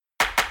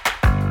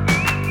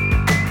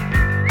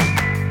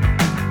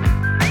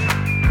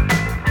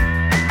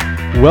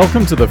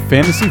Welcome to the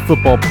Fantasy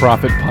Football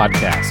Prophet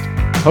Podcast,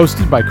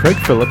 hosted by Craig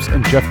Phillips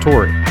and Jeff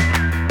Torrey.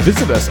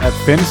 Visit us at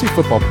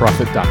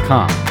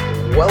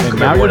fantasyfootballprophet.com.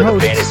 Welcome everyone to the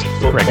Fantasy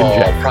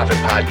Football Prophet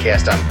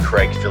Podcast. I'm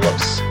Craig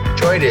Phillips,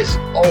 joined as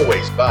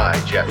always by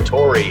Jeff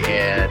Torrey,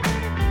 and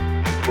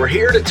we're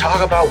here to talk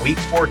about Week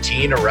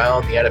 14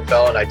 around the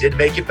NFL. And I did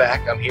make it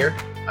back. I'm here.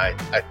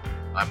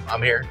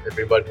 I'm here. If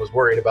anybody was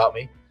worried about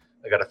me,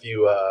 I got a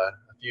few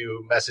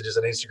messages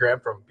on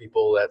Instagram from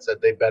people that said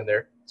they've been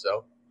there.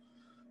 So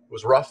it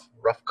was rough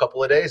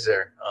couple of days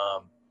there.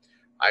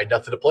 I had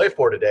nothing to play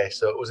for today,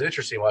 so it was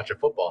interesting watching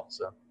football.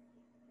 So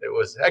it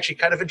was actually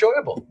kind of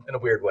enjoyable in a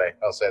weird way.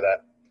 I'll say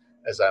that.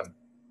 It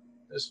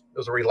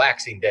was a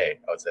relaxing day.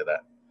 I would say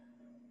that.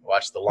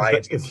 Watch the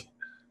Lions. Is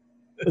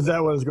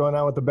that what is going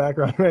on with the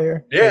background right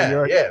here?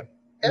 Yeah.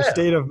 Your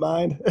state of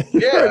mind. Yeah.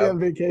 You're already on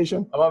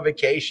vacation. I'm on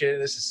vacation.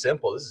 This is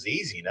simple. This is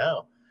easy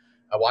now.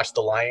 I watched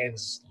the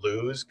Lions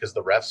lose because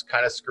the refs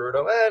kind of screwed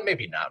them.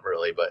 Maybe not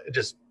really, but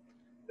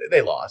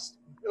they lost.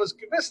 It was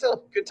still a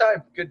good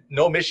time. Good.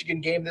 No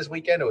Michigan game this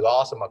weekend. It was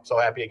awesome. I'm so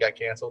happy it got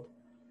canceled.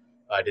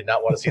 I did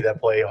not want to see them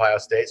play Ohio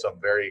State, so I'm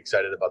very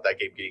excited about that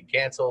game getting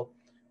canceled.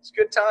 It's a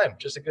good time.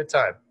 Just a good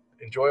time.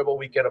 Enjoyable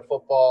weekend of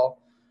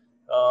football.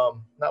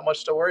 Not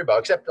much to worry about,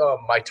 except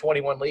my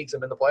 21 leagues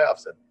I'm in the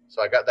playoffs in.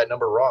 So I got that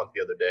number wrong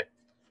the other day.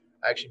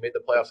 I actually made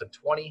the playoffs in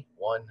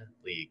 21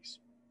 leagues.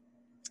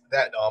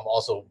 That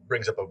also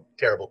brings up a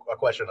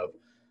question of,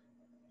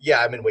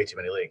 I'm in way too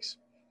many leagues.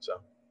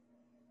 So,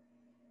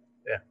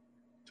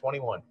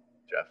 21,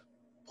 Jeff.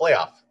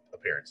 Playoff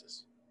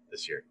appearances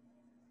this year.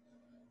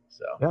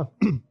 So I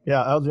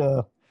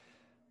was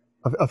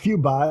a few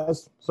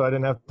buys, so I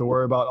didn't have to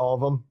worry about all of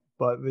them.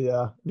 But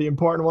the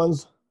important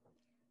ones,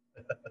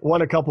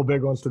 won a couple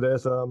big ones today,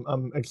 so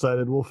I'm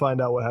excited. We'll find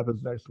out what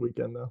happens next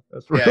weekend, though.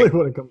 That's really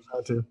what it comes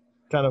down to.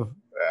 Kind of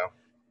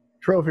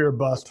trophy or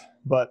bust.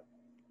 But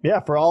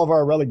for all of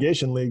our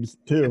relegation leagues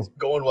too. It's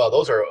going well.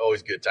 Those are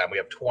always good time. We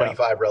have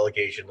 25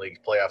 relegation leagues.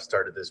 Playoffs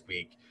started this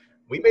week.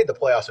 We made the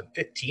playoffs in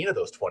 15 of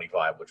those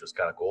 25, which was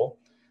kind of cool.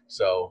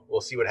 So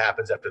we'll see what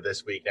happens after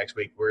this week. Next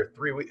week, we're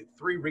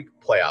three-week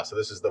playoffs. So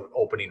this is the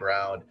opening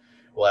round.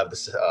 We'll have the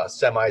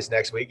semis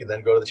next week and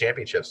then go to the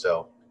championship.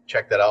 So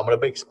check that out. I'm going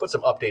to put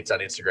some updates on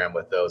Instagram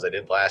with those. I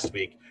did last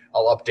week.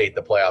 I'll update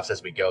the playoffs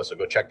as we go. So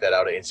go check that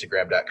out at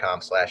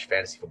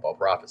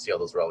instagram.com/fantasyfootballprophet. See how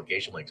those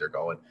relegation leagues are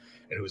going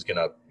and who's going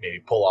to maybe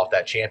pull off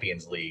that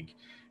Champions League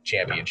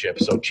championship.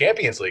 So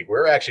Champions League, we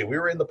were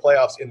in the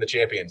playoffs in the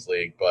Champions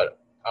League, but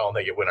I don't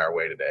think it went our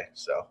way today.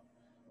 So,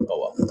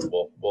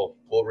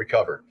 we'll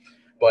recover.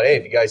 But hey,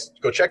 if you guys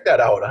go check that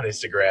out on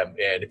Instagram,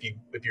 and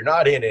if you're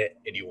not in it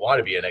and you want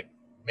to be in it,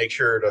 make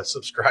sure to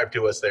subscribe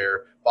to us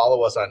there.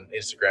 Follow us on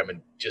Instagram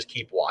and just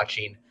keep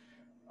watching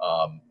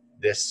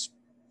this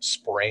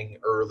spring,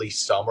 early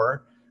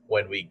summer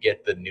when we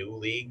get the new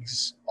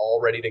leagues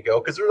all ready to go.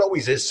 Because there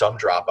always is some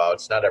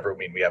dropouts.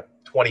 We have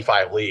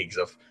 25 leagues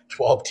of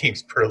 12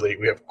 teams per league.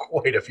 We have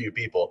quite a few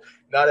people.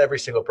 Not every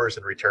single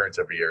person returns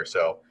every year.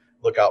 So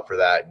look out for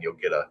that, and you'll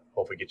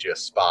hopefully get you a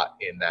spot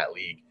in that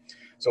league.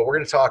 So we're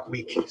going to talk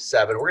week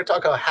 7. We're going to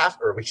talk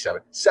week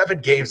 7. 7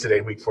 games today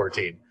in week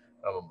 14.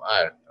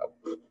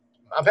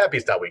 I'm happy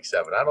it's not week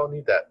 7. I don't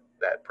need that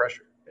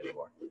pressure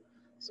anymore.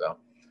 So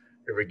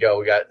here we go.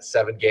 We got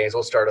 7 games.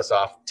 We'll start us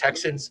off.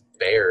 Texans,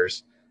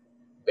 Bears.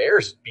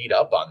 Bears beat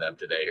up on them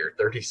today here,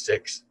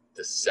 36-7.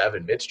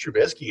 Mitch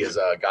Trubisky has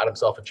got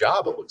himself a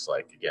job, it looks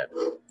like, again,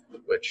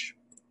 which,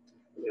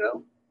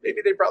 maybe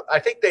they probably. I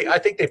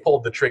think they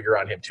pulled the trigger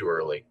on him too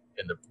early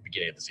in the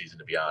beginning of the season.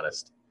 To be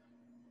honest,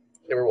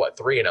 they were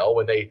 3-0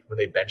 when they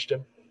benched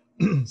him.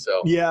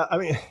 So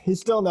he's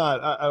still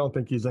not. I don't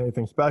think he's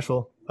anything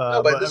special.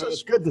 But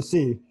it's good to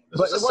see. This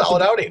was a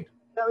solid outing.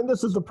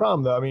 This is the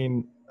problem, though.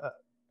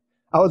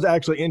 I was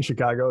actually in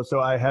Chicago,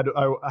 so I had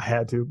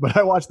to, but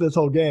I watched this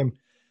whole game,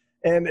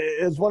 and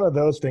it's one of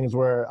those things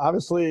where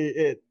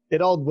obviously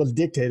it all was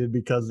dictated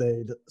because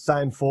they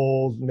signed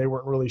Foles and they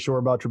weren't really sure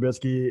about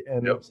Trubisky.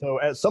 And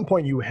so at some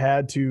point you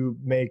had to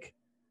make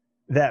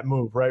that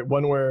move, right?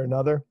 One way or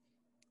another.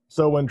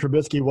 So when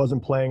Trubisky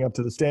wasn't playing up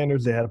to the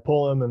standards, they had to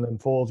pull him, and then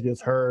Foles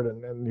gets hurt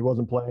and he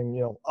wasn't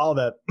playing, all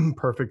that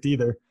perfect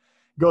either.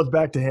 Goes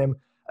back to him.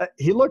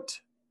 He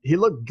looked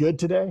good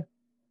today.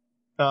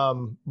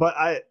 But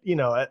I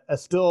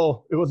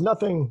still, it was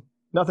nothing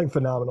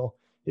phenomenal.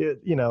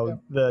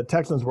 The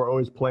Texans were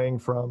always playing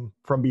from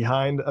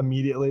behind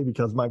immediately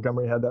because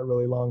Montgomery had that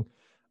really long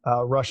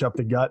rush up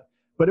the gut.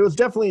 But it was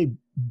definitely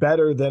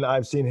better than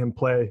I've seen him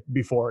play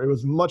before. It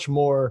was much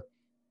more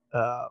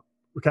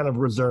kind of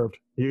reserved.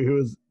 He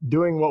was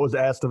doing what was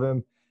asked of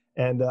him,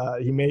 and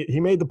he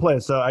made the play.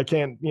 So I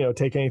can't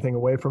take anything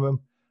away from him.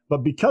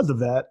 But because of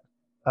that,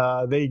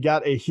 they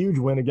got a huge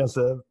win against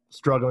a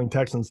struggling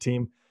Texans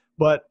team.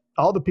 But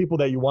all the people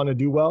that you want to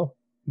do well,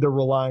 they're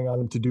relying on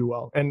him to do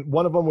well. And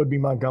one of them would be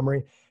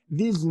Montgomery.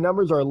 These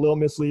numbers are a little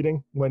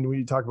misleading when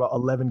we talk about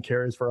 11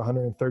 carries for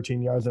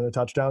 113 yards and a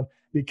touchdown,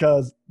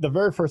 because the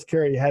very first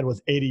carry he had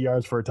was 80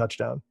 yards for a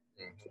touchdown.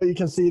 So you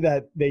can see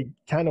that they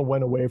kind of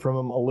went away from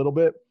him a little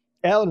bit.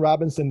 Allen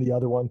Robinson, the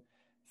other one,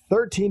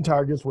 13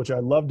 targets, which I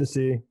love to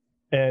see,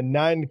 and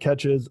 9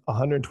 catches,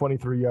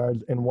 123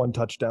 yards, and 1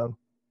 touchdown.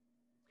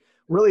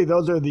 Really,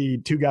 those are the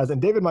two guys.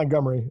 And David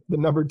Montgomery, the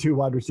number 2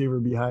 wide receiver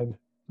behind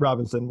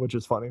Robinson, which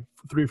is funny,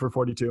 3 for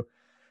 42.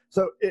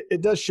 So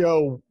it does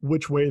show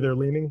which way they're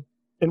leaning.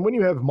 And when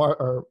you have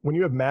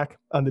Mac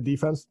on the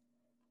defense,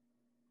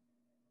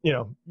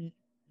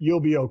 you'll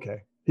be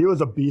okay. He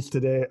was a beast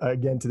today. I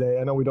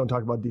know we don't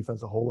talk about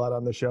defense a whole lot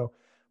on the show,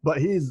 but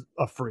he's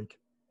a freak.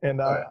 And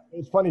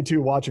it's funny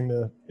too watching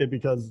it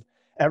because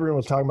everyone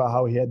was talking about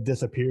how he had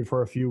disappeared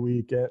for a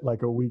week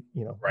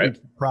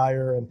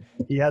prior, and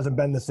he hasn't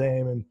been the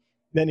same. And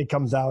then he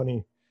comes out and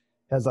he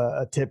has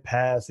a tip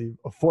pass,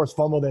 a forced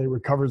fumble that he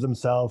recovers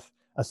himself,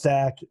 a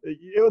sack.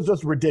 It was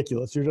just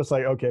ridiculous. You're just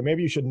like, okay,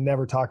 maybe you should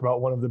never talk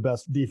about one of the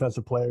best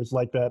defensive players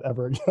like that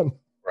ever again.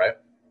 Right.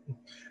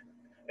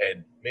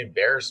 And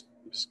Bears,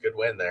 just a good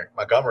win there.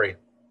 Montgomery,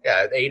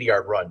 an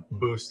 80-yard run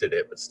boosted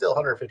it, but still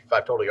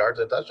 155 total yards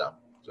and a touchdown.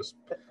 Just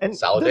a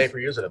solid day for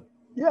using him.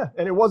 Yeah,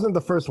 and it wasn't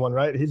the first one,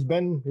 right? He's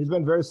been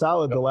very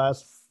solid the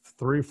last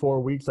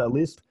 3-4 weeks at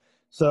least.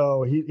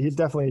 So he's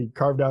definitely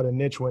carved out a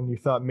niche when you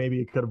thought maybe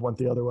it could have went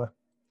the other way.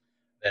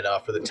 And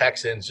for the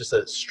Texans, just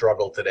a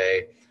struggle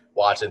today.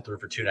 Watson threw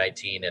for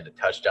 219 and a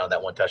touchdown.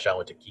 That one touchdown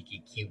went to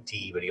Kiki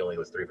QT, but he only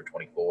was 3 for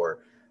 24.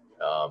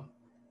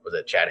 Was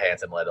it Chad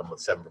Hansen led him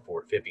with 7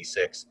 for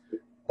 56.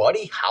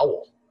 Buddy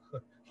Howell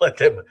led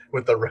them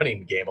with the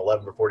running game,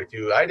 11 for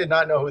 42. I did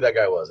not know who that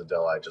guy was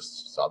until I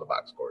just saw the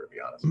box score, to be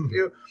honest with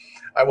you.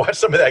 I watched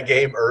some of that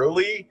game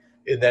early,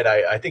 and then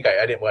I think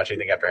I didn't watch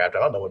anything after halftime.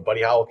 I don't know when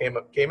Buddy Howell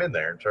came in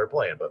there and started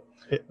playing, but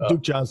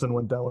Duke Johnson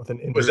went down with an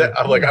injury. Was that?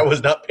 I'm like, I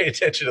was not paying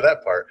attention to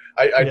that part.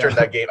 I turned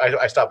that game.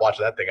 I stopped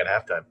watching that thing at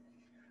halftime.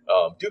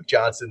 Duke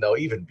Johnson, though,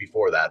 even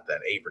before that, then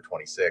 8 for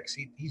 26.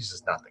 He's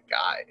just not the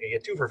guy. He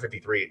had 2 for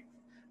 53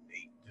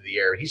 to the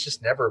air. He's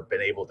just never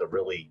been able to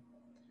really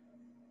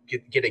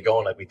get it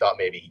going like we thought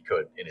maybe he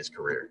could in his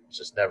career. It's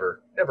just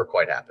never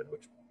quite happened.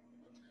 Which,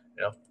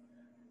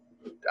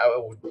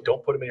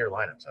 don't put him in your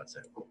lineups. I'd say.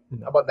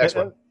 How about next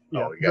one?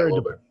 Yeah, you got a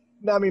little bit.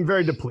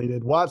 Very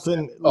depleted.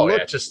 Watson.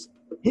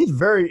 He's a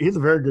very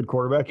good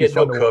quarterback. He had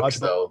no cooks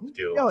though.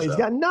 He's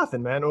got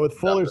nothing, man. With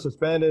Fuller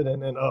suspended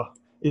and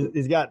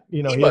he's got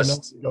he has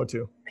nothing to go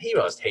to. He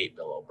must hate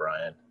Bill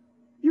O'Brien.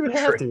 You would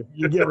have to.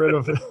 You get rid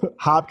of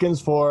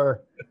Hopkins for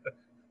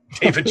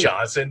David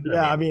Johnson.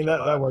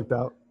 That worked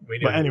out.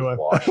 But anyway.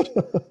 But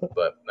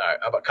all right,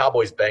 how about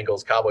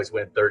Cowboys-Bengals? Cowboys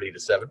win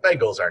 30-7.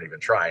 Bengals aren't even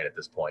trying at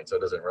this point, so it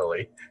doesn't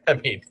really.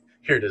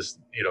 You're just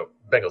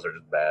Bengals are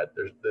just bad.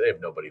 They have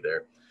nobody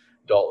there.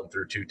 Dalton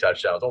threw 2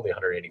 touchdowns, only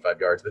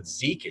 185 yards, but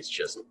Zeke is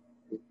just.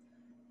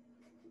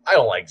 I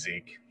don't like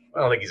Zeke. I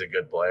don't think he's a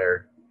good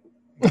player.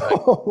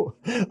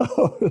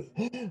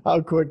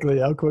 How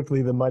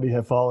quickly the mighty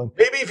have fallen.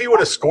 Maybe if he would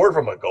have scored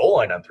from a goal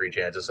line on 3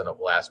 chances in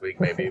last week,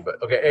 maybe.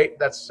 But okay, hey,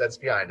 that's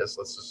behind us.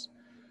 Let's just.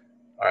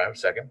 All right, I'm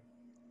second.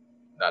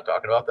 Not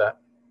talking about that.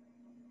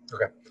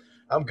 Okay,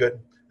 I'm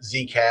good.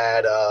 Zeke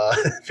had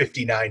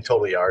 59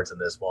 total yards in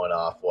this one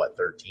off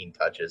 13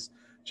 touches.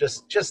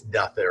 Just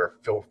nothing, or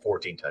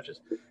 14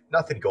 touches.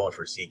 Nothing going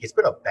for Zeke. It's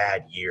been a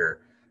bad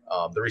year.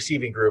 The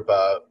receiving group,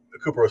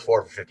 Cooper was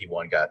 4 for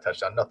 51, got a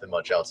touchdown. Nothing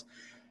much else.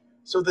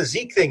 So the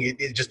Zeke thing,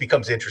 it just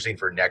becomes interesting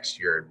for next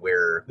year,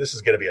 where this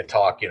is going to be a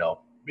talk,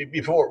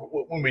 before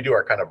when we do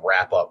our kind of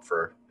wrap up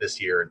for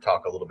this year and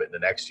talk a little bit into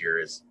next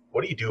year is,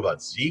 what do you do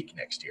about Zeke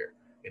next year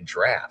in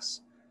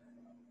drafts?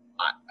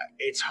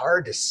 It's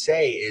hard to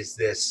say. Is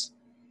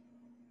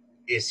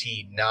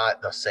he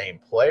not the same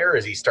player?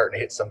 Is he starting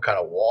to hit some kind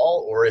of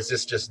wall? Or is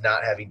this just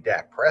not having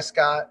Dak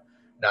Prescott,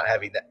 not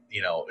having that,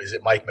 is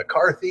it Mike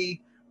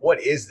McCarthy?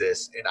 What is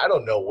this? And I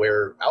don't know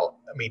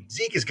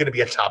Zeke is going to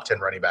be a top 10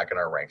 running back in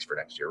our ranks for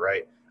next year,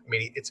 right?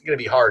 It's going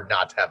to be hard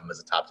not to have him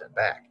as a top 10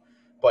 back,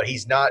 but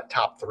he's not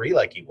top 3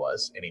 like he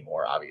was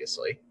anymore,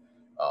 obviously.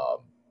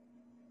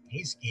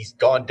 He's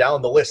gone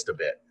down the list a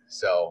bit.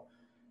 So,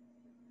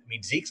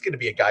 Zeke's going to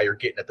be a guy you're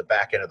getting at the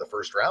back end of the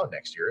first round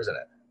next year, isn't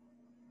it?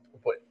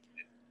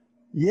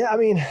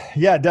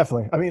 Yeah,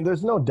 definitely.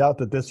 There's no doubt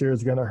that this year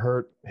is going to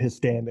hurt his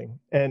standing.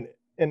 And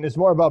it's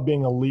more about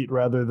being elite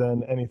rather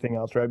than anything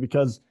else, right?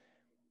 Because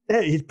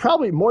he's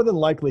probably, more than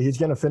likely, he's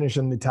going to finish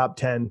in the top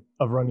 10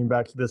 of running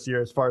backs this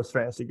year as far as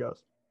fantasy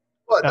goes.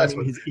 Well, that's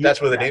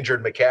with an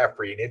injured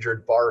McCaffrey, an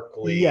injured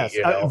Barkley. Yes,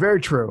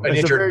 very true. An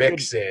injured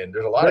Mixon.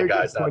 There's a lot of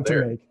guys out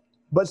there.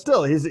 But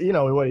still, he's he's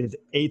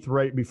 8th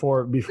right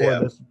before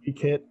this week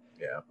hit.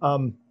 Yeah.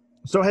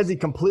 So has he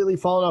completely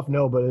fallen off?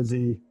 No, but is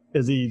he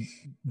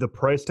the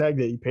price tag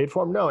that you paid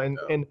for him? No.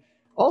 And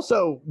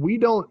also, we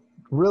don't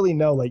really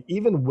know,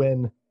 even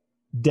when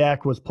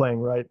Dak was playing,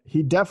 right,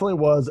 he definitely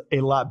was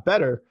a lot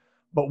better,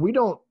 but we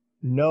don't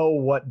know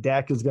what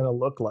Dak is going to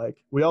look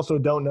like. We also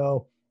don't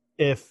know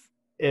if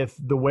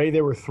the way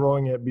they were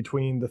throwing it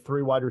between the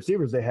 3 wide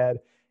receivers they had,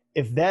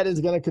 if that is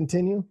going to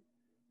continue,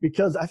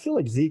 because I feel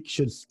like Zeke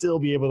should still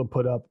be able to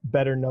put up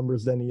better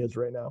numbers than he is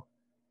right now.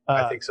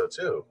 I think so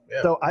too.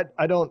 Yeah. So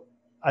I don't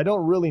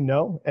really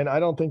know, and I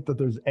don't think that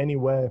there's any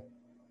way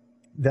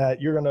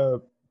that you're going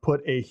to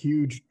put a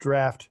huge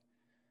draft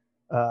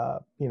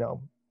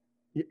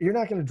you're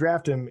not going to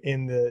draft him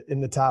in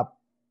the top.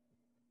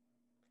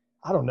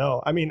 I don't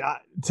know. I mean,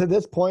 to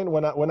this point,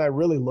 when I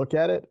really look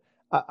at it,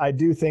 I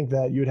do think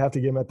that you'd have to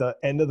get him at the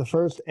end of the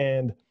first,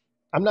 and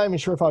I'm not even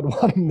sure if I'd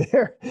want him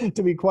there,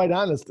 to be quite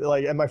honest.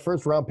 Like at my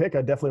first round pick,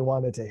 I definitely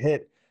wanted to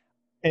hit.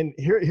 And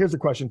here's the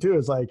question too: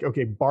 is like,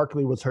 okay,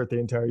 Barkley was hurt the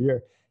entire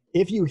year.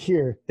 If you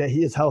hear that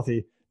he is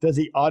healthy, does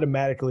he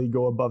automatically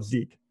go above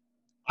Zeke?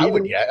 I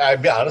would, yeah. I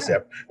mean, honestly,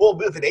 well,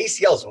 with an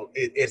ACL,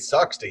 it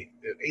sucks.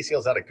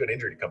 ACL's not a good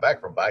injury to come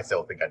back from, but I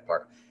still think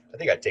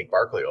I'd take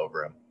Barkley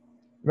over him.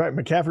 Right,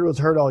 McCaffrey was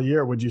hurt all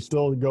year. Would you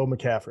still go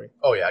McCaffrey?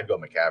 Oh yeah, I'd go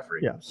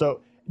McCaffrey. Yeah.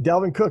 So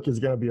Dalvin Cook is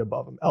going to be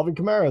above him. Alvin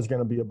Kamara is going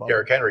to be above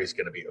Derrick him. Henry is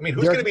going to be. I mean,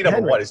 who's going to be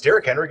number one? Is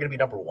Derrick Henry going to be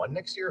number one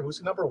next year?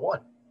 Who's number one?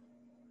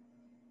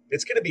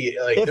 It's going to be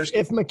like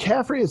if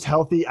McCaffrey is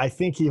healthy, I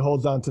think he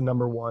holds on to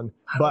number one.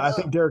 But I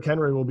think Derrick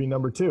Henry will be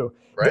number two.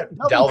 Right,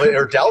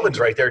 Dalvin's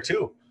right there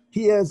too.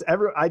 He is.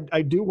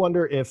 I do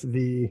wonder if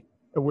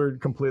we're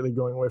completely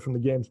going away from the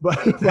games, but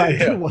I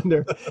do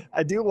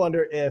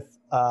wonder if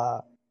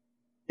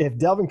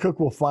Dalvin Cook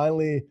will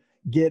finally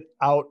get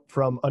out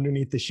from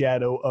underneath the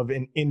shadow of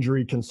an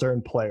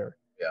injury-concerned player.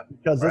 Yeah.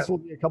 Because this will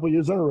be a couple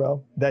years in a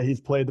row that he's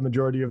played the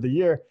majority of the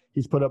year.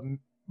 He's put up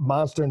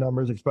monster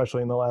numbers,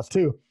 especially in the last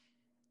two.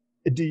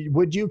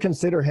 Would you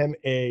consider him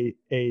a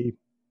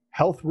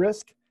health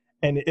risk?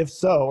 And if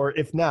so, or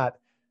if not,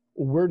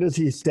 where does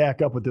he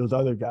stack up with those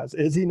other guys?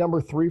 Is he number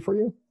 3 for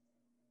you?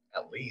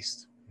 At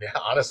least. Yeah,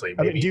 honestly.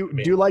 Maybe, do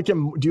you like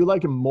him? Do you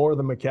like him more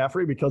than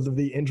McCaffrey because of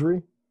the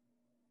injury?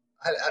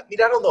 I mean,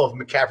 I don't know if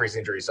McCaffrey's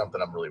injury is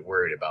something I'm really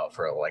worried about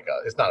for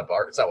it's not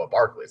what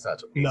Barkley. It's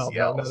not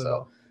ACL, no,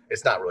 so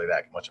it's not really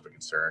that much of a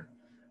concern.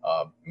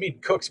 I mean,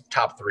 Cook's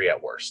top 3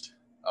 at worst.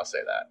 I'll say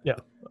that. Yeah.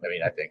 I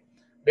mean, I think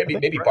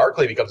maybe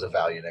Barkley becomes a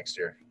value next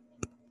year.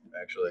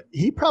 Actually,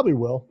 he probably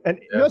will. And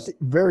you know what's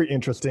very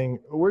interesting?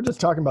 We're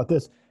just talking about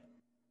this.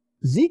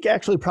 Zeke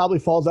actually probably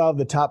falls out of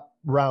the top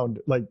round,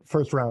 like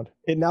first round.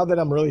 And now that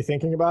I'm really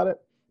thinking about it,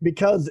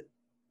 because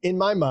in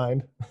my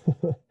mind,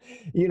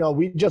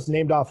 we just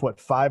named off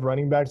 5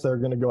 running backs that are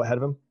going to go ahead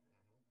of him.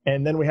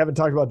 And then we haven't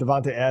talked about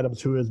Devontae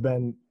Adams, who has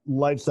been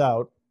lights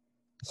out.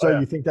 So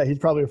you think that he's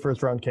probably a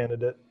first round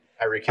candidate.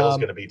 Tyreek Hill's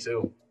going to be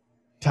too.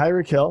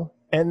 Tyreek Hill.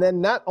 And then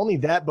not only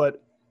that,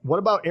 but what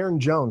about Aaron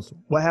Jones?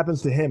 What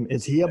happens to him?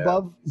 Is he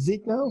above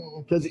Zeke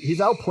now? Because he's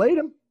outplayed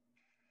him.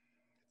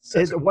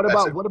 What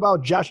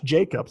about Josh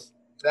Jacobs?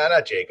 Nah,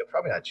 not Jacob.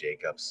 Probably not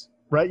Jacobs.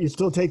 Right? You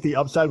still take the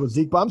upside with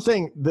Zeke. But I'm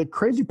saying the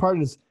crazy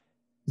part is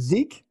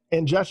Zeke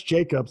and Josh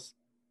Jacobs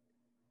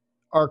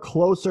are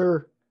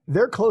closer.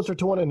 They're closer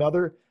to one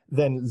another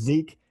than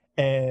Zeke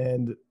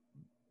and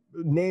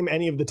name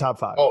any of the top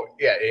 5. Oh,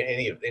 yeah.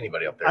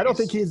 Anybody up there. I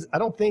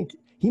don't think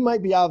he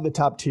might be out of the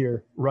top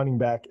tier running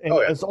back. And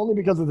it's only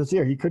because of this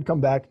year. He could come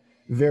back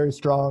very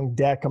strong.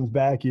 Dak comes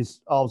back.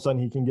 All of a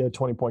sudden he can get a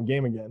 20-point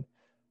game again.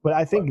 But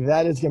I think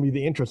that is going to be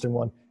the interesting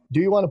one.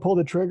 Do you want to pull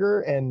the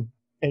trigger and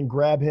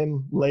grab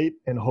him late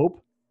and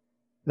hope?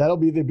 That'll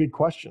be the big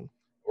question.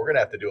 We're going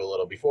to have to do a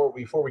little before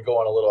we go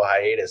on a little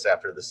hiatus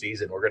after the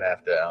season. We're going to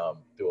have to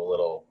do a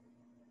little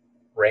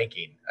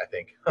ranking, I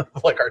think,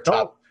 like our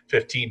top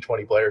 15,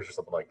 20 players or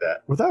something like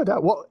that. Without a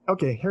doubt. Well,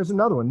 okay, here's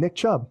another one. Nick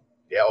Chubb.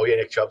 Yeah,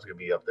 Nick Chubb's going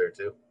to be up there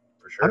too,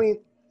 for sure. I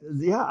mean,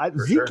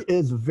 Zeke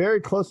is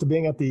very close to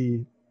being at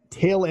the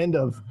tail end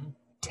of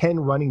 10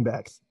 running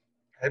backs.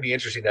 It'd be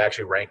interesting to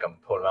actually rank them,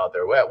 put them out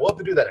there. We'll have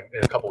to do that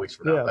in a couple weeks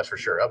from now. That's for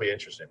sure. That'll be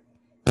interesting.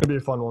 It'll be a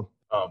fun one.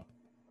 All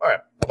right.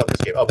 How about this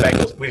game? Oh,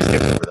 Bengals. We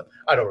skipped over them.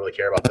 I don't really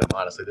care about them,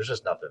 honestly. There's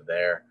just nothing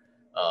there.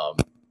 No.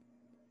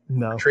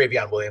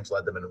 Travion Williams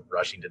led them in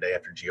rushing today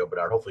after Gio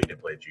Bernard. Hopefully he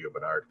didn't play Gio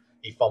Bernard.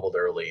 He fumbled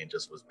early and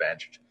just was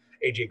benched.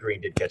 A.J. Green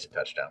did catch a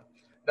touchdown.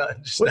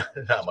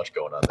 Not much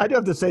going on there. I do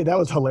have to say that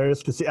was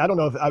hilarious to see. I don't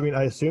know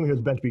I assume he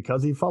was benched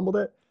because he fumbled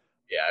it.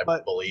 Yeah, I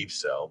believe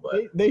so.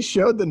 But they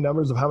showed the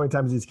numbers of how many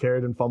times he's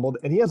carried and fumbled,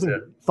 and he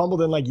hasn't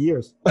fumbled in like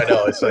years. I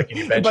know. It's like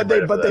you bench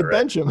him. but they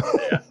bench him.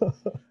 Yeah,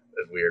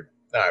 that's weird.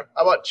 All right.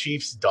 How about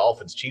Chiefs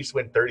Dolphins? Chiefs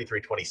win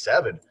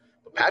 33-27.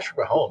 But Patrick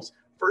Mahomes,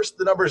 first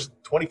the numbers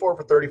 24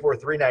 for 34,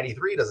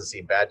 393 doesn't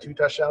seem bad. 2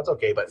 touchdowns,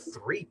 okay, but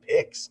 3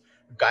 picks.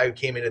 A guy who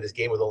came into this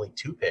game with only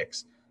 2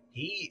 picks.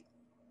 He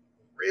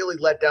really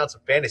let down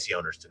some fantasy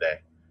owners today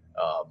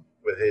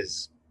with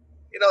his.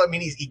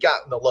 He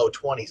got in the low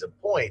 20s in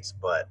points,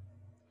 but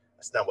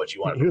that's not what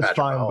you want from Patrick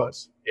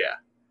Mahomes.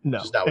 No,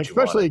 just not what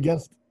especially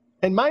against.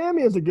 And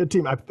Miami is a good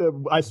team.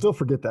 I still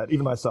forget that,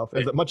 even myself.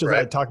 As much as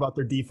I talk about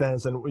their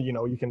defense, and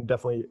you can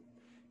definitely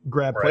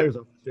grab players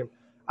off the team.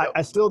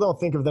 I still don't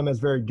think of them as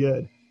very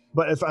good.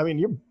 But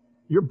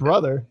your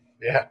brother,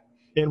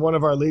 in one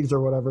of our leagues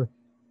or whatever,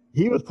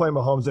 he was playing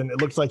Mahomes, and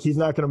it looks like he's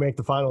not going to make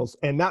the finals,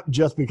 and not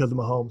just because of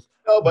Mahomes.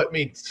 No, but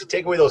to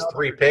take away those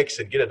 3 picks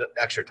and get an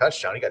extra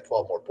touchdown, he got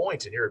 12 more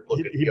points, and you're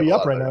looking. He'd be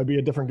up right now. It'd be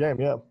a different game.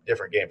 Yeah,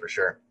 different game for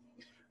sure.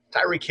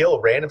 Tyreek Hill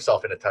ran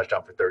himself in a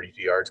touchdown for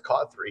 32 yards,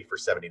 caught 3 for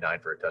 79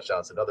 for a touchdown.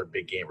 It's another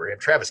big game for him.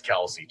 Travis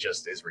Kelce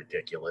just is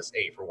ridiculous.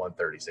 8 for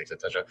 136 a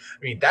touchdown.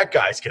 That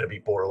guy's going to be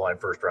borderline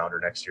first rounder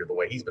next year the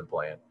way he's been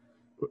playing.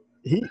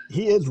 he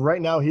is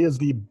right now. He's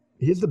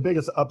the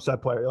biggest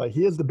upset player. Like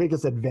he is the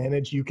biggest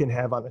advantage you can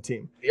have on a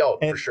team. Oh,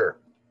 and, for sure.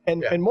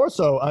 And more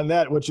so on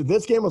that, which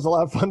this game was a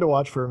lot of fun to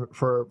watch for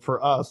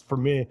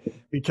me,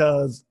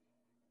 because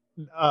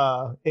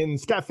in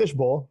Scott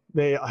Fishbowl,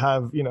 they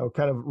have,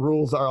 kind of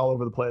rules are all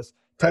over the place.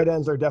 Tight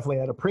ends are definitely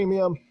at a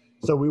premium.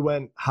 So we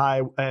went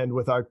high end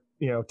with our,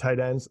 tight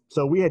ends.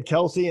 So we had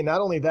Kelsey, and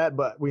not only that,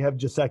 but we have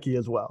Gesicki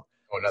as well.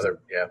 Oh,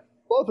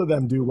 Both of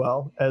them do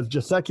well, as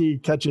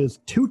Gesicki catches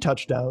 2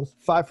 touchdowns,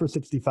 5 for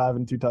 65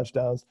 and 2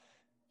 touchdowns.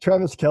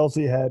 Travis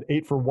Kelsey had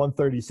 8 for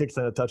 136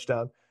 and a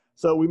touchdown.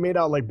 So we made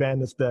out like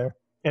bandits there.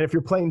 And if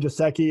you're playing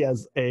Gesicki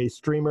as a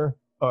streamer,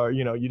 or,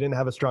 you didn't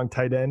have a strong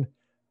tight end,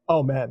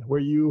 oh man, were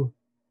you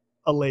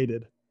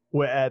elated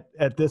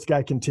at this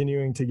guy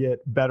continuing to get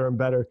better and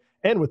better,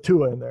 and with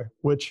Tua in there,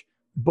 which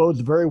bodes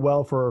very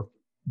well for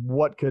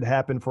what could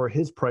happen for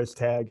his price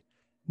tag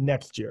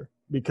next year,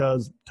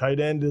 because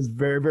tight end is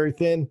very, very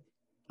thin.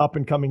 Up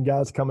and coming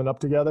guys coming up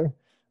together.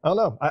 I don't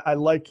know. I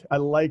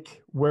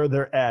like where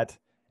they're at,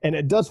 and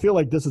it does feel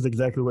like this is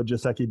exactly what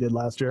Gesicki did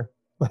last year.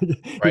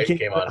 Right, he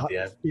came on at the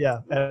end.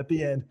 Yeah, at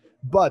the end.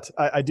 But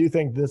I do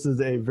think this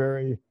is a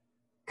very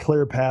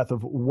clear path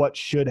of what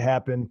should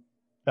happen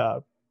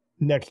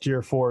next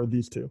year for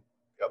these two.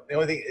 Yep. The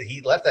only thing, he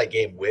left that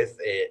game with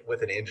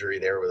an injury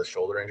there, with a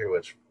shoulder injury,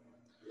 which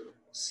we'll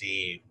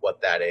see what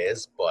that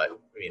is. But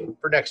I mean,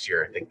 for next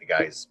year, I think the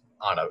guy's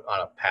on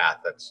a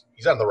path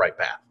he's on the right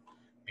path.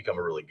 Become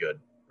a really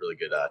good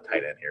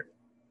tight end here.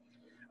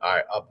 All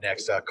right, up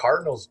next,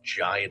 Cardinals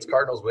Giants.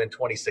 Cardinals win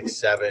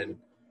 26-7.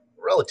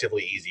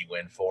 Relatively easy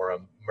win for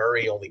them.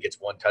 Murray only gets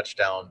 1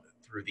 touchdown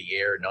through the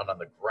air, none on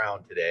the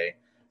ground today.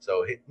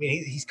 So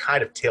he's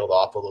kind of tailed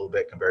off a little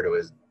bit compared to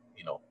his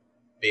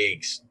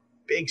big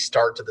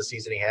start to the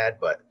season he had.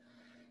 But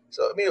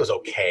so it was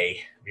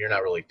okay. You're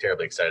not really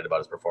terribly excited about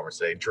his performance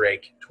today.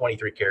 Drake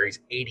 23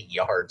 carries, 80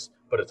 yards,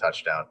 but a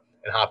touchdown,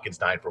 and Hopkins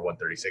 9 for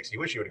 136. You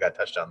wish he would have got a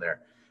touchdown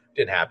there.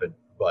 Didn't happen,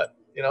 but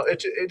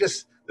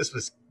this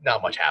was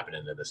not much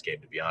happening in this game,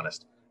 to be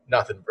honest.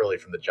 Nothing really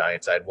from the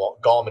Giants side. Well,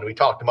 Gallman, we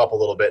talked him up a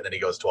little bit, and then he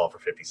goes 12 for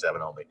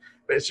 57 only.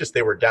 But it's just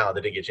they were down.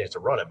 They didn't get a chance to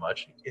run it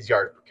much. His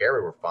yards per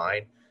carry were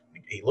fine.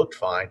 He looked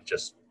fine.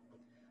 Just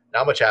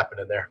not much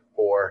happening there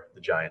for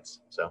the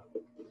Giants. So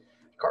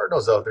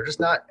Cardinals, though, they're just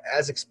not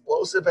as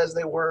explosive as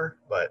they were,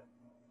 but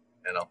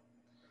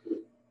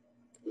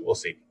we'll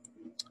see.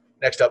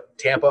 Next up,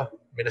 Tampa,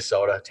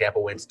 Minnesota. Tampa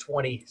wins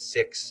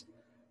 26-14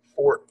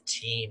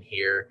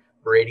 here.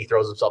 Brady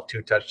throws himself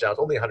 2 touchdowns,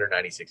 only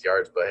 196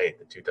 yards, but hey,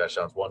 the 2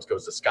 touchdowns, one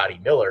goes to Scotty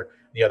Miller,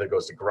 the other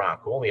goes to Gronk,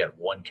 who only had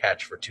 1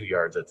 catch for 2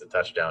 yards. That's a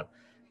touchdown.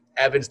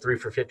 Evans 3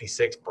 for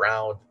 56,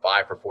 Brown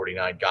 5 for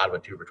 49,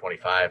 Godwin 2 for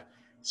 25.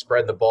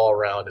 Spread the ball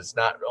around. It's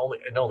not only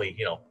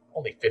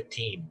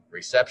 15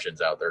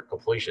 receptions out there,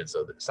 completion,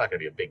 so it's not going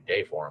to be a big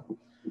day for him.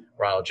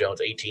 Ronald Jones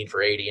 18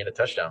 for 80 and a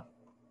touchdown,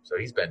 so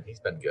he's been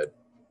good.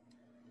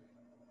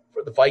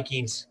 For the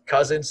Vikings,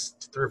 Cousins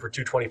threw for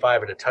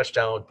 225 and a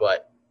touchdown,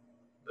 but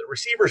the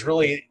receivers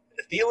really,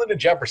 Thielen and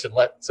Jefferson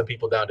let some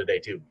people down today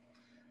too.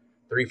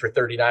 3 for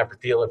 39 for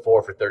Thielen,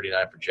 4 for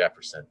 39 for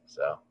Jefferson.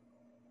 So,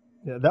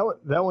 yeah,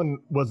 that one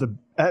was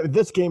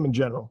this game in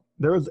general.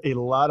 There was a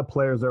lot of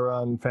players that were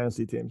on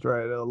fantasy teams,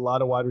 right? A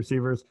lot of wide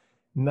receivers.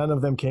 None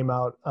of them came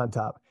out on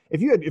top.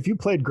 If you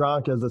played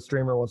Gronk as a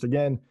streamer once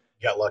again,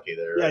 you got lucky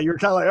there. Yeah, right? You're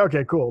kind of like,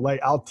 okay, cool. Like,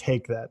 I'll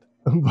take that.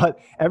 But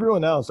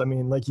everyone else, I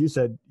mean, like you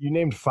said, you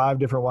named 5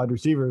 different wide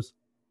receivers.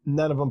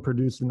 None of them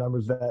produced the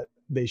numbers that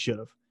they should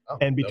have. Oh,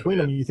 and between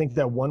them, you think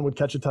that one would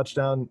catch a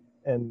touchdown,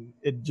 and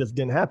it just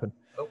didn't happen.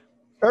 Oh.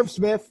 Irv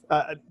Smith,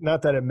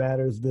 not that it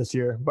matters this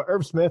year, but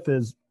Irv Smith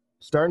is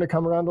starting to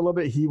come around a little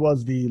bit. He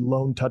was the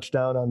lone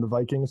touchdown on the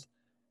Vikings.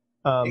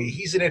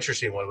 He's an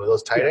interesting one with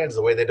those tight ends,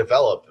 the way they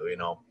develop.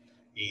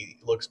 He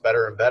looks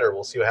better and better.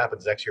 We'll see what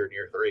happens next year in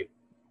year 3,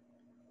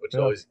 which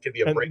always could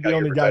be a breakout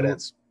year for tight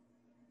ends.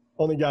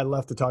 Only guy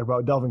left to talk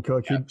about, Delvin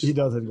Cook. He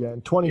does it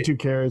again. 22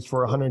 carries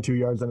for 102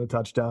 yards and a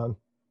touchdown.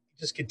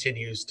 He just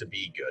continues to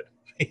be good.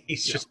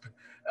 He's just,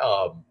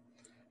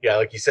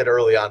 like you said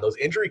early on, those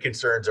injury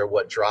concerns are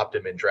what dropped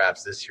him in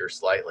drafts this year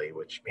slightly,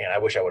 which, man, I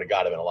wish I would have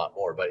got him in a lot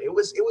more. But it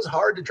was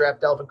hard to draft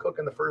Delvin Cook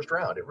in the first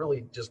round. It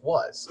really just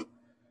was.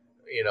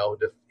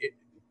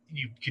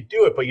 You could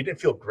do it, but you didn't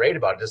feel great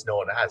about it, just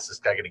knowing, is this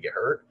guy going to get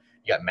hurt?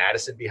 You got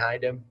Madison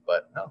behind him,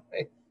 but no,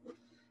 hey,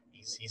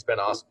 he's been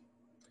awesome.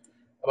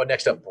 How about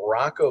next up,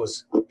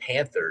 Broncos,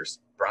 Panthers.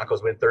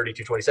 Broncos win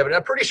 32-27.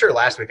 I'm pretty sure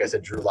last week I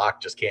said Drew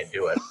Lock just can't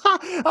do it.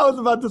 I was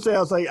about to say, I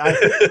was like, I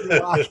think Drew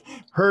Lock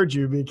heard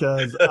you,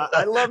 because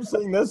I love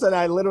seeing this. And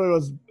I literally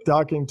was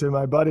talking to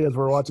my buddy as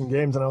we're watching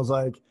games, and I was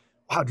like,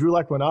 wow, Drew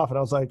Lock went off. And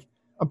I was like,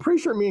 I'm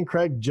pretty sure me and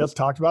Craig just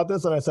talked about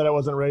this, and I said I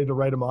wasn't ready to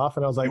write him off.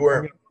 And I was like,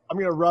 I'm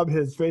going to rub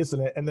his face in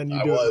it, and then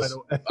you do it right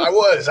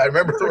away. I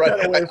remember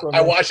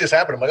I watched this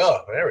happen. I'm like,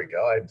 oh, there we go.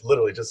 I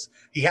literally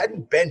he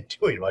hadn't been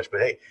doing much,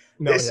 but hey,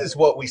 this is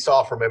what we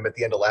saw from him at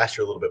the end of last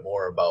year, a little bit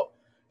more about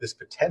this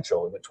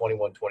potential. In the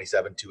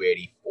 21-27,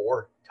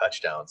 284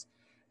 touchdowns.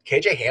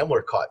 KJ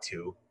Hamler caught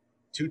two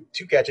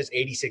catches,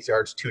 86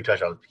 yards, 2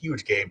 touchdowns.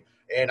 Huge game.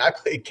 And I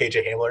played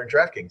KJ Hamler in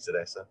DraftKings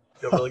today, so I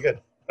feel really good.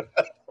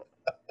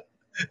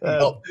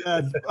 No.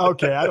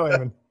 Okay, I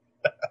don't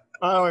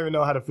even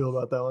know how to feel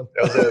about that one.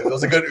 It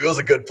was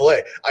a good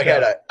play. I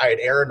had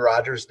Aaron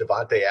Rodgers,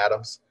 Devontae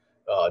Adams,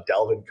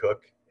 Dalvin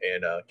Cook,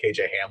 and KJ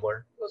Hamler.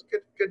 It was a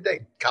good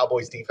day.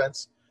 Cowboys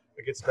defense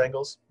against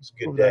Bengals. It was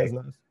a good day.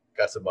 Nice.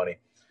 Got some money.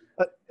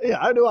 Yeah,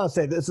 I do want to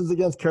say this is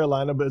against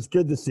Carolina, but it's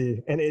good to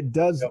see, and it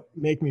does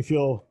make me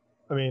feel.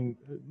 I mean,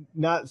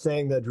 not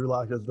saying that Drew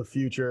Lock is the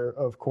future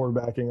of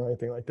quarterbacking or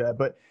anything like that,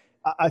 but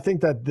I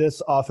think that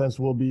this offense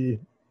will be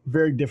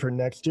very different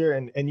next year,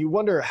 and you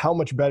wonder how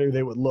much better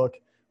they would look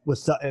with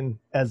Sutton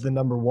as the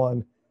number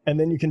one, and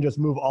then you can just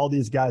move all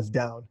these guys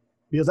down.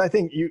 Because I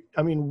think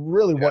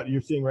what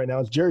you're seeing right now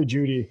is Jerry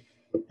Jeudy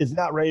is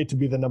not ready to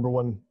be the number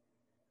one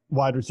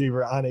wide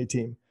receiver on a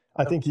team.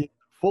 I think he's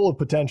full of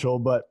potential,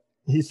 but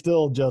he's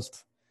still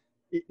just,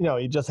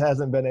 he just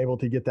hasn't been able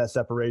to get that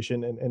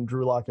separation, and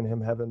Drew Lock and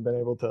him haven't been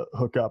able to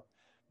hook up,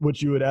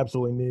 which you would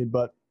absolutely need.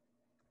 But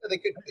they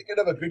could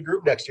have a good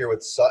group next year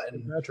with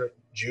Sutton, Patrick,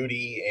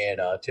 Jeudy, and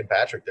Tim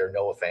Patrick there,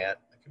 Noah Fant.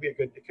 It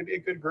could be a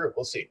good group.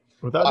 We'll see.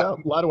 Without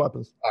doubt, a lot of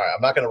weapons. All right,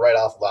 I'm not going to write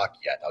off Lock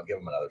yet. I'll give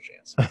him another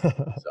chance.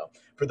 So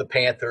for the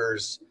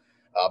Panthers,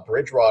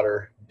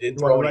 Bridgewater didn't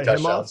throw any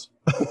touchdowns.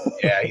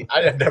 Yeah,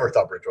 I never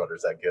thought Bridgewater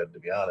was that good, to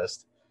be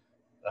honest.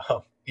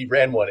 He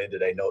ran one in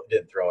today. No,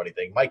 didn't throw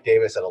anything. Mike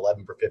Davis at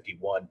 11 for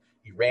 51.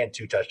 He ran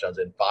 2 touchdowns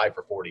and 5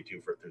 for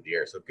 42 through the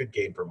air. So good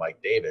game for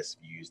Mike Davis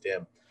if you used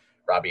him.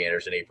 Robbie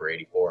Anderson 8 for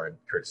 84 and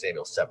Curtis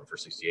Samuel 7 for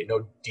 68.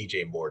 No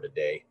DJ Moore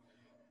today.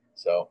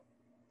 So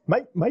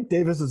Mike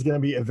Davis is going to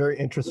be a very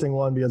interesting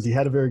one because he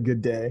had a very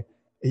good day.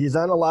 He's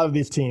on a lot of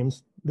these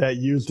teams that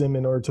used him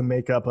in order to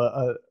make up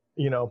a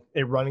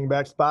running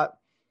back spot.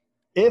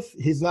 If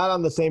he's not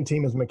on the same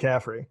team as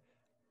McCaffrey,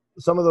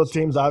 some of those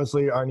teams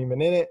obviously aren't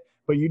even in it,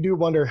 but you do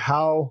wonder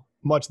how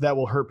much that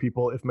will hurt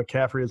people if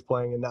McCaffrey is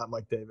playing and not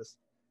Mike Davis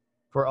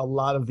for a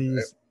lot of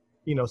these,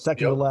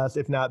 second to last,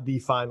 if not the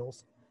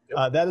finals.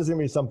 That is going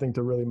to be something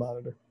to really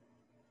monitor.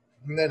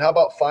 And then how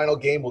about final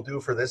game we'll do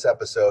for this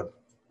episode?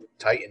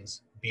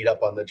 Titans beat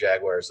up on the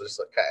Jaguars,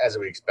 just as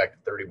we expected,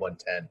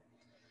 31-10.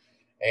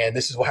 And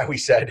this is why we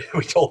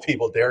told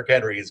people Derrick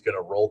Henry is going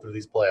to roll through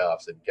these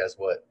playoffs. And guess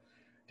what?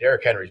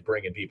 Derrick Henry's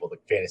bringing people to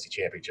fantasy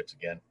championships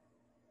again.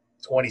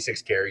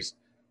 26 carries,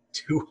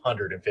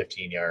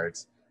 215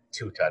 yards,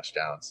 2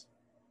 touchdowns.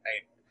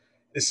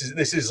 This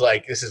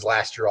is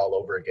last year all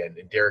over again.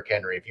 And Derrick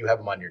Henry, if you have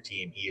him on your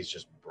team, he is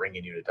just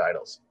bringing you to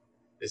titles.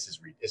 This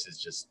is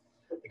just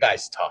the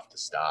guy's tough to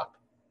stop.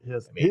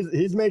 Yes,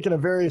 he's making a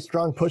very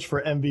strong push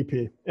for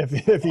MVP. If he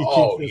keeps this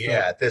up.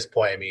 At this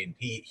point,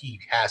 he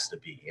has to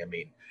be.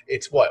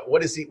 It's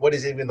what is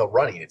even the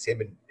running? It's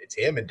him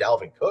and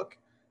Dalvin Cook.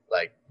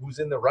 Like, who's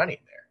in the running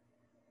there?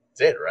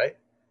 That's it, right?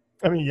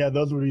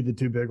 Those would be the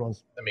 2 big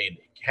ones.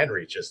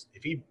 Henry just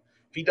if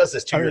he does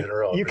this 2 years in a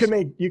row, you can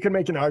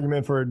make an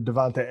argument for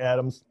Devontae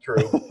Adams.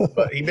 True,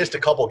 but he missed a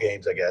couple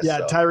games, I guess. Yeah,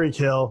 so. Tyreek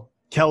Hill,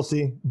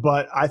 Kelsey,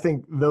 but I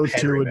think those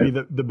Henry, 2 would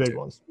be the big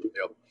ones.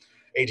 Yep.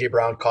 A.J.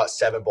 Brown caught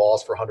 7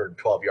 balls for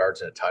 112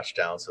 yards and a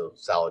touchdown, so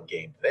solid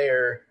game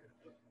there.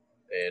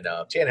 And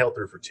Tannehill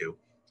threw for 2.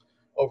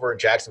 Over in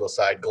Jacksonville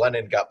side,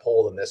 Glennon got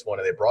pulled in this one,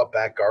 and they brought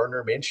back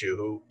Gardner Minshew,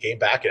 who came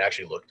back and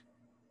actually looked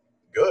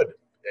good,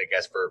 I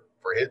guess, for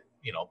his,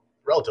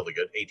 relatively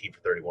good. 18 for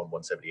 31,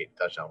 178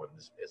 touchdown with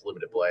his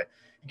limited play.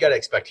 You got to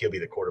expect he'll be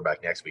the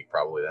quarterback next week,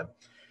 probably then.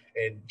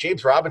 And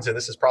James Robinson,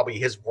 this is probably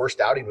his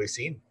worst outing we've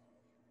seen,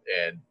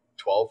 and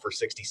 12 for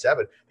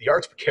 67. The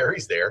yards per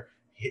carries there.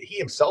 He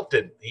himself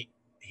didn't. He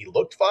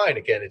looked fine.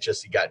 Again, it's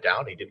just he got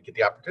down. He didn't get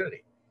the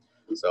opportunity.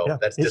 So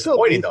that's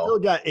disappointing, though. He still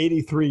got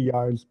 83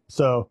 yards.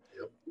 So,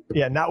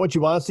 not what you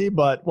want to see.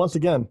 But once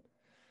again.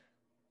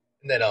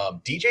 And then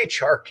DJ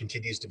Chark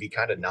continues to be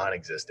kind of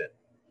non-existent.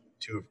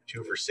 2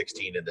 for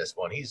 16 in this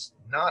one. He's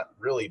not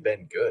really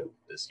been good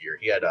this year.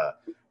 He had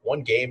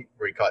one game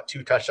where he caught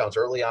 2 touchdowns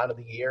early on in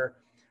the year.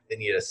 Then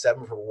he had a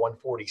 7 for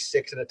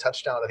 146 and a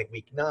touchdown, I think,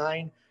 week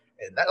 9.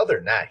 And other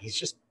than that, he's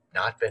just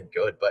not been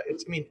good. But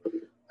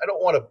I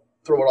don't want to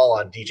throw it all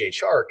on DJ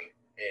Chark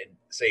and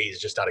say he's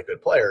just not a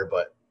good player,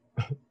 but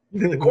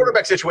the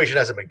quarterback situation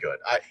hasn't been good.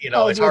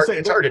 It's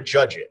hard to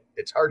judge it.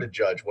 It's hard to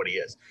judge what he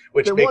is,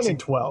 which they're makes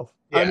 1-12.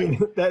 Yeah,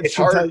 that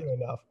should tell you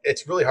enough.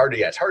 It's really hard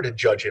it's hard to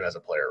judge him as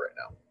a player right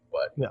now.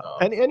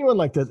 But and anyone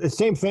like this, it's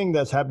the same thing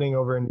that's happening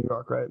over in New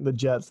York, right? The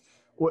Jets.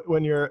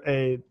 When you're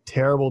a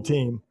terrible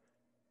team,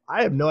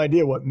 I have no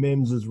idea what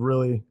Mims is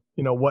really,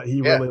 what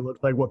he really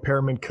looks like, what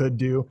Perriman could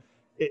do.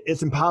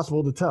 It's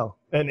impossible to tell.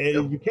 And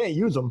you can't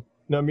use them,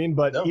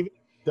 But even if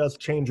it does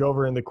change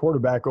over in the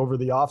quarterback over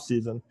the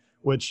offseason,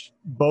 which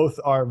both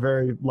are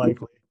very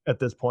likely at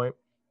this point,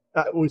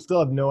 we still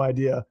have no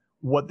idea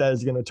what that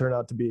is going to turn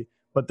out to be.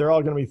 But they're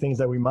all going to be things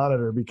that we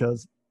monitor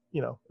because,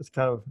 it's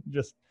kind of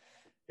just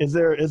is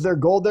there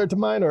gold there to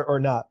mine or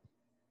not?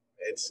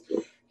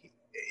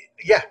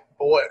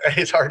 But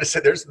it's hard to say.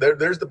 There's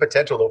the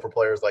potential, though, for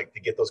players to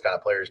get those kind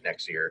of players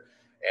next year,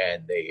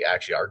 and they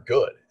actually are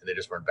good, and they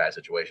just were in bad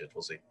situations.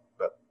 We'll see.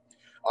 But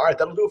All right,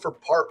 that'll do it for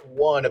part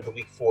 1 of the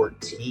Week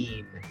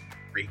 14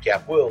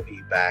 recap. We'll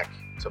be back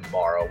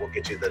tomorrow. We'll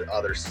get you the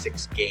other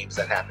 6 games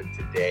that happened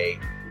today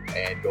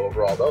and go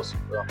over all those.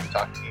 We'll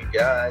talk to you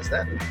guys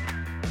then.